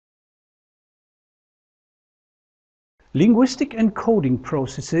Linguistic encoding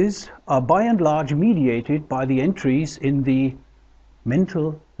processes are by and large mediated by the entries in the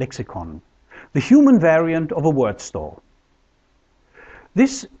mental lexicon, the human variant of a word store.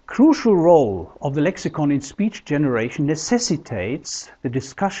 This crucial role of the lexicon in speech generation necessitates the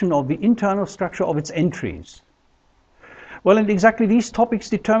discussion of the internal structure of its entries. Well, and exactly these topics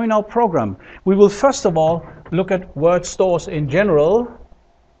determine our program. We will first of all look at word stores in general,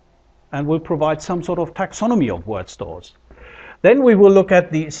 and we'll provide some sort of taxonomy of word stores. Then we will look at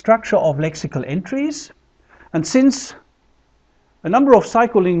the structure of lexical entries, and since a number of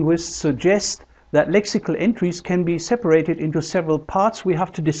psycholinguists suggest that lexical entries can be separated into several parts, we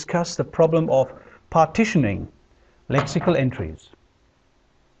have to discuss the problem of partitioning lexical entries.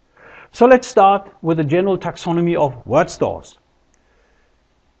 So let's start with a general taxonomy of word stores.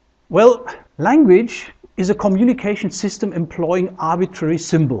 Well, language is a communication system employing arbitrary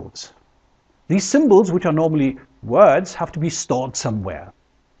symbols. These symbols, which are normally words, have to be stored somewhere.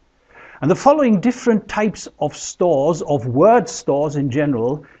 And the following different types of stores, of word stores in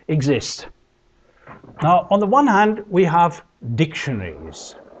general, exist. Now, on the one hand, we have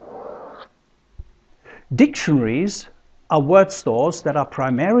dictionaries. Dictionaries are word stores that are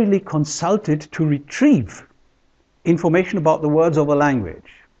primarily consulted to retrieve information about the words of a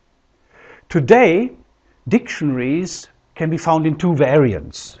language. Today, dictionaries can be found in two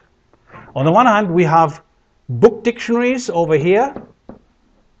variants. On the one hand, we have book dictionaries over here.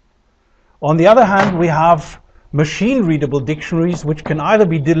 On the other hand, we have machine-readable dictionaries, which can either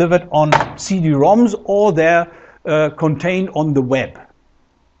be delivered on CD-ROMs or they're contained on the web.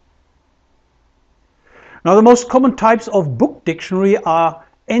 Now, the most common types of book dictionary are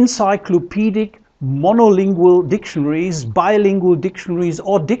encyclopedic, monolingual dictionaries, bilingual dictionaries,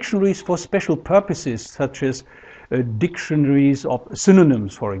 or dictionaries for special purposes, such as dictionaries of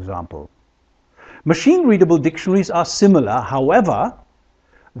synonyms, for example. Machine-readable dictionaries are similar, however,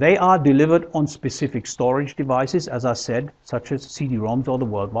 they are delivered on specific storage devices, as I said, such as CD-ROMs or the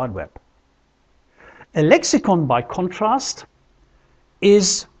World Wide Web. A lexicon, by contrast,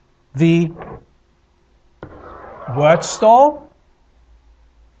 is the word store,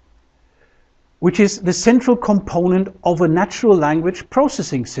 which is the central component of a natural language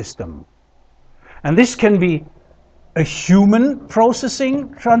processing system. And this can be a human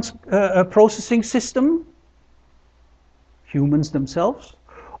processing system, humans themselves,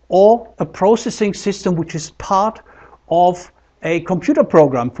 or a processing system which is part of a computer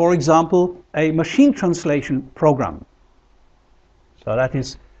program, for example, a machine translation program. So that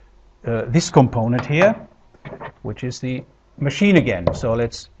is this component here, which is the machine again. So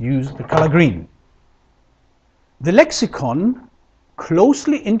let's use the color green. The lexicon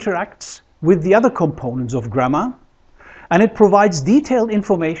closely interacts with the other components of grammar, and it provides detailed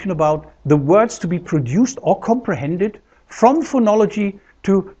information about the words to be produced or comprehended, from phonology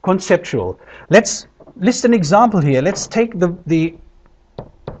to conceptual. Let's list an example here. Let's take the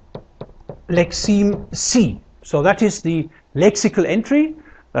lexeme C. So that is the lexical entry.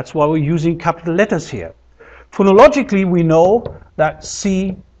 That's why we're using capital letters here. Phonologically, we know that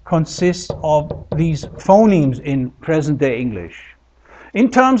C consists of these phonemes in present-day English. In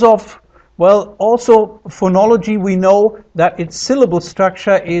terms of, well, also phonology, we know that its syllable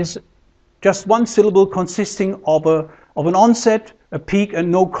structure is just one syllable consisting of an onset, a peak, and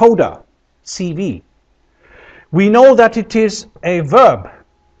no coda, CV. We know that it is a verb.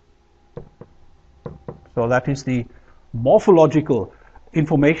 So that is the morphological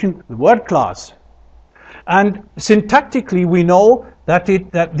information, the word class. And syntactically, we know that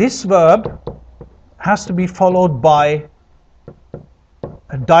this verb has to be followed by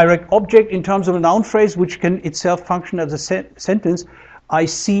a direct object in terms of a noun phrase, which can itself function as a sentence. I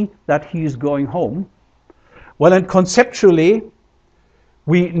see that he is going home. Well, and conceptually,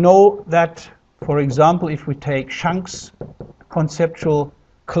 we know that, for example, if we take Shank's conceptual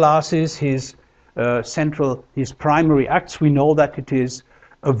classes, his primary acts, we know that it is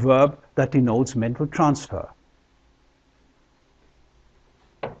a verb that denotes mental transfer.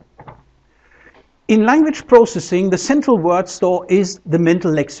 In language processing, the central word store is the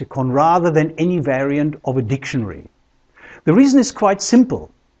mental lexicon rather than any variant of a dictionary. The reason is quite simple.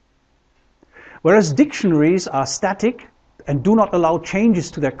 Whereas dictionaries are static and do not allow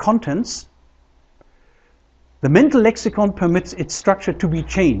changes to their contents, the mental lexicon permits its structure to be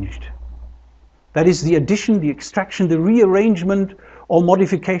changed. That is, the addition, the extraction, the rearrangement or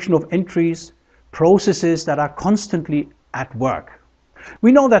modification of entries, processes that are constantly at work.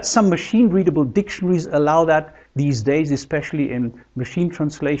 We know that some machine-readable dictionaries allow that these days, especially in machine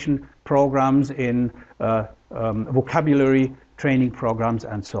translation programs, in vocabulary training programs,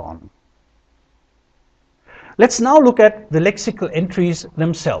 and so on. Let's now look at the lexical entries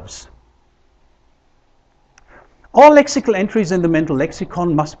themselves. All lexical entries in the mental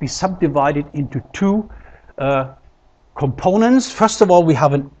lexicon must be subdivided into two components. First of all, we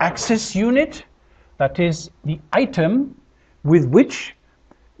have an access unit, that is the item with which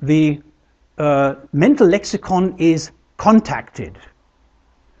the mental lexicon is contacted.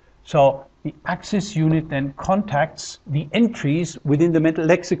 So the access unit then contacts the entries within the mental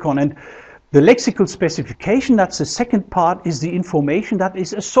lexicon, and the lexical specification, that's the second part, is the information that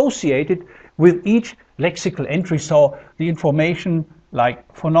is associated with each lexical entry. So the information like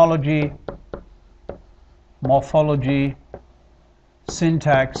phonology, morphology,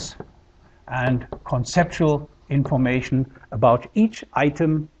 syntax, and conceptual information about each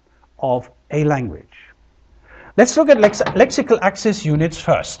item of a language. Let's look at lexical access units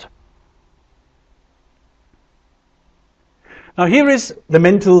first. Now here is the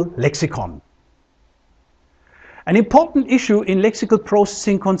mental lexicon. An important issue in lexical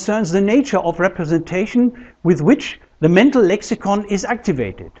processing concerns the nature of representation with which the mental lexicon is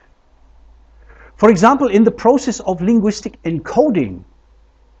activated. For example, in the process of linguistic encoding,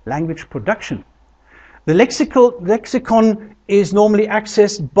 language production, the lexicon is normally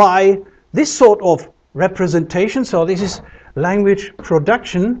accessed by this sort of representation. So this is language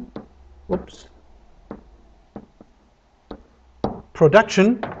production.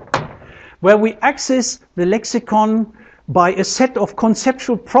 Where we access the lexicon by a set of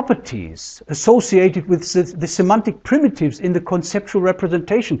conceptual properties associated with the semantic primitives in the conceptual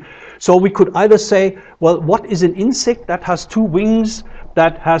representation. So we could either say, well, what is an insect that has 2 wings,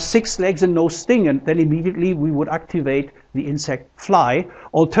 that has 6 legs and no sting, and then immediately we would activate the insect fly.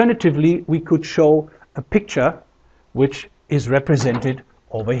 Alternatively, we could show a picture which is represented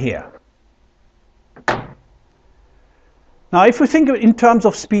over here. Now, if we think in terms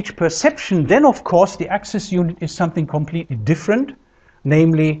of speech perception, then of course the access unit is something completely different,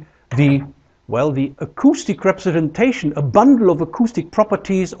 namely the acoustic representation, a bundle of acoustic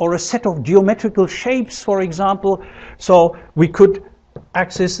properties or a set of geometrical shapes, for example. So we could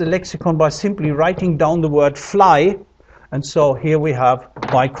access the lexicon by simply writing down the word fly. And so here we have,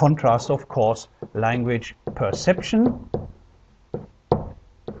 by contrast, of course, language perception.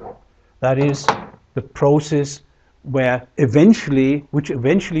 That is the process which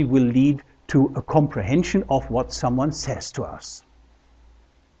eventually will lead to a comprehension of what someone says to us.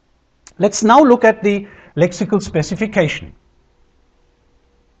 Let's now look at the lexical specification.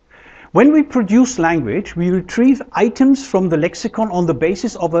 When we produce language, we retrieve items from the lexicon on the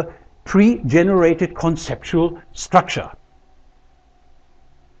basis of a pre-generated conceptual structure.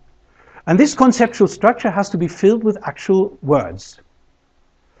 And this conceptual structure has to be filled with actual words.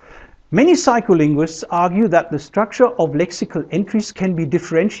 Many psycholinguists argue that the structure of lexical entries can be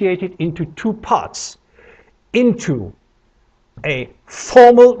differentiated into 2 parts, into a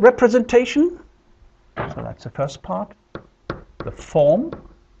formal representation, so that's the first part, the form.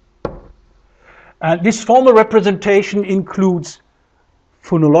 And this formal representation includes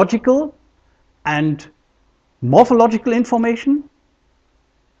phonological and morphological information.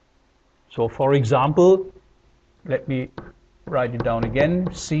 So for example, let me write it down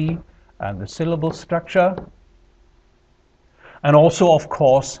again, C and the syllable structure, and also of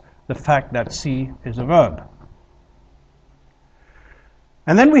course the fact that C is a verb.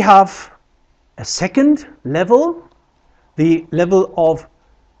 And then we have a second level, the level of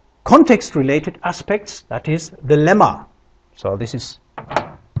context-related aspects, that is the lemma. So this is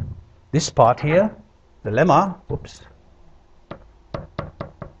this part here, the lemma. Whoops.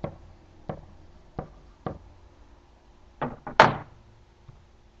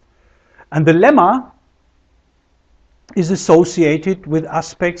 And the lemma is associated with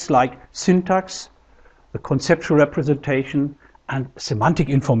aspects like syntax, the conceptual representation, and semantic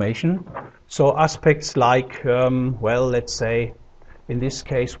information. So aspects like, let's say, in this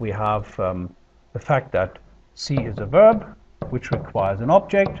case we have the fact that C is a verb, which requires an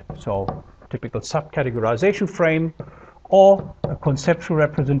object, so typical subcategorization frame, or a conceptual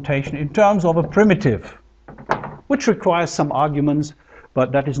representation in terms of a primitive, which requires some arguments,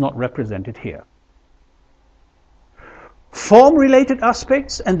 but that is not represented here. Form-related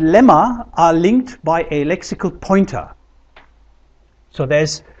aspects and lemma are linked by a lexical pointer. So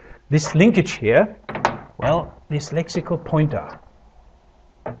there's this linkage here, this lexical pointer.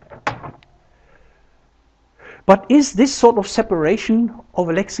 But is this sort of separation of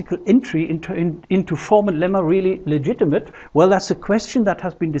a lexical entry into form and lemma really legitimate? Well, that's a question that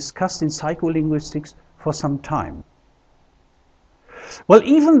has been discussed in psycholinguistics for some time. Well,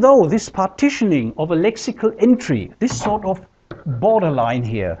 even though this partitioning of a lexical entry, this sort of borderline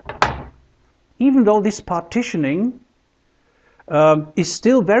here, even though this partitioning is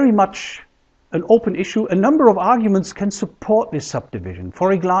still very much an open issue, a number of arguments can support this subdivision.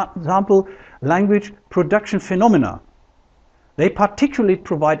 For example, language production phenomena. They particularly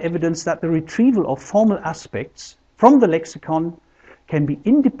provide evidence that the retrieval of formal aspects from the lexicon can be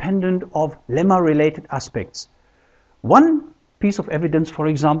independent of lemma-related aspects. One piece of evidence, for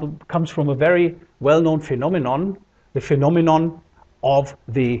example, comes from a very well-known phenomenon, the phenomenon of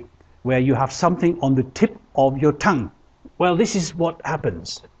where you have something on the tip of your tongue. Well, this is what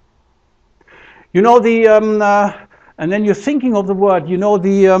happens. You know and then you're thinking of the word,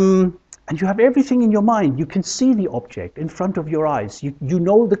 and you have everything in your mind. You can see the object in front of your eyes. You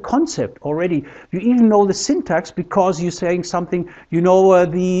know the concept already. You even know the syntax because you're saying something,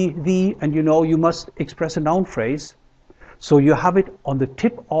 and you must express a noun phrase. So you have it on the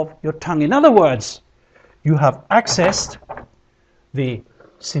tip of your tongue. In other words, you have accessed the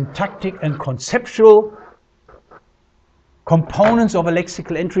syntactic and conceptual components of a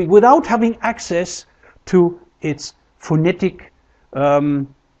lexical entry without having access to its phonetic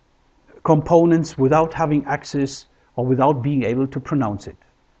components, without having access or without being able to pronounce it.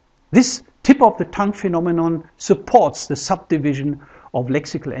 This tip of the tongue phenomenon supports the subdivision of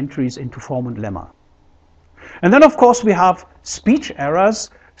lexical entries into form and lemma. And then of course we have speech errors.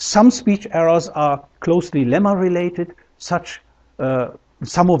 Some speech errors are closely lemma related,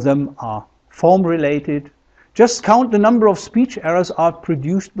 some of them are form related. Just count the number of speech errors are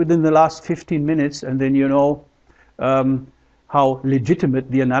produced within the last 15 minutes and then you know how legitimate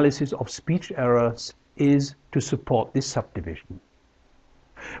the analysis of speech errors is to support this subdivision.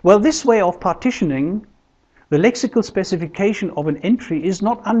 Well, this way of partitioning the lexical specification of an entry is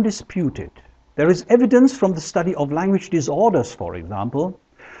not undisputed. There is evidence from the study of language disorders, for example,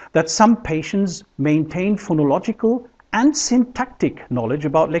 that some patients maintain phonological and syntactic knowledge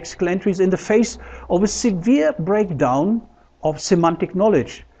about lexical entries in the face of a severe breakdown of semantic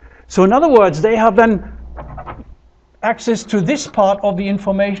knowledge. So in other words, they have then access to this part of the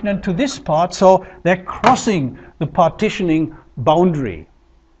information and to this part, so they're crossing the partitioning boundary.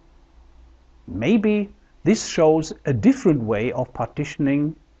 Maybe this shows a different way of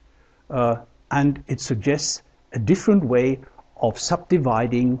partitioning and it suggests a different way of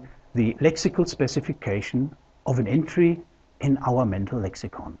subdividing the lexical specification of an entry in our mental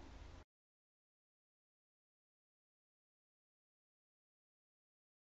lexicon.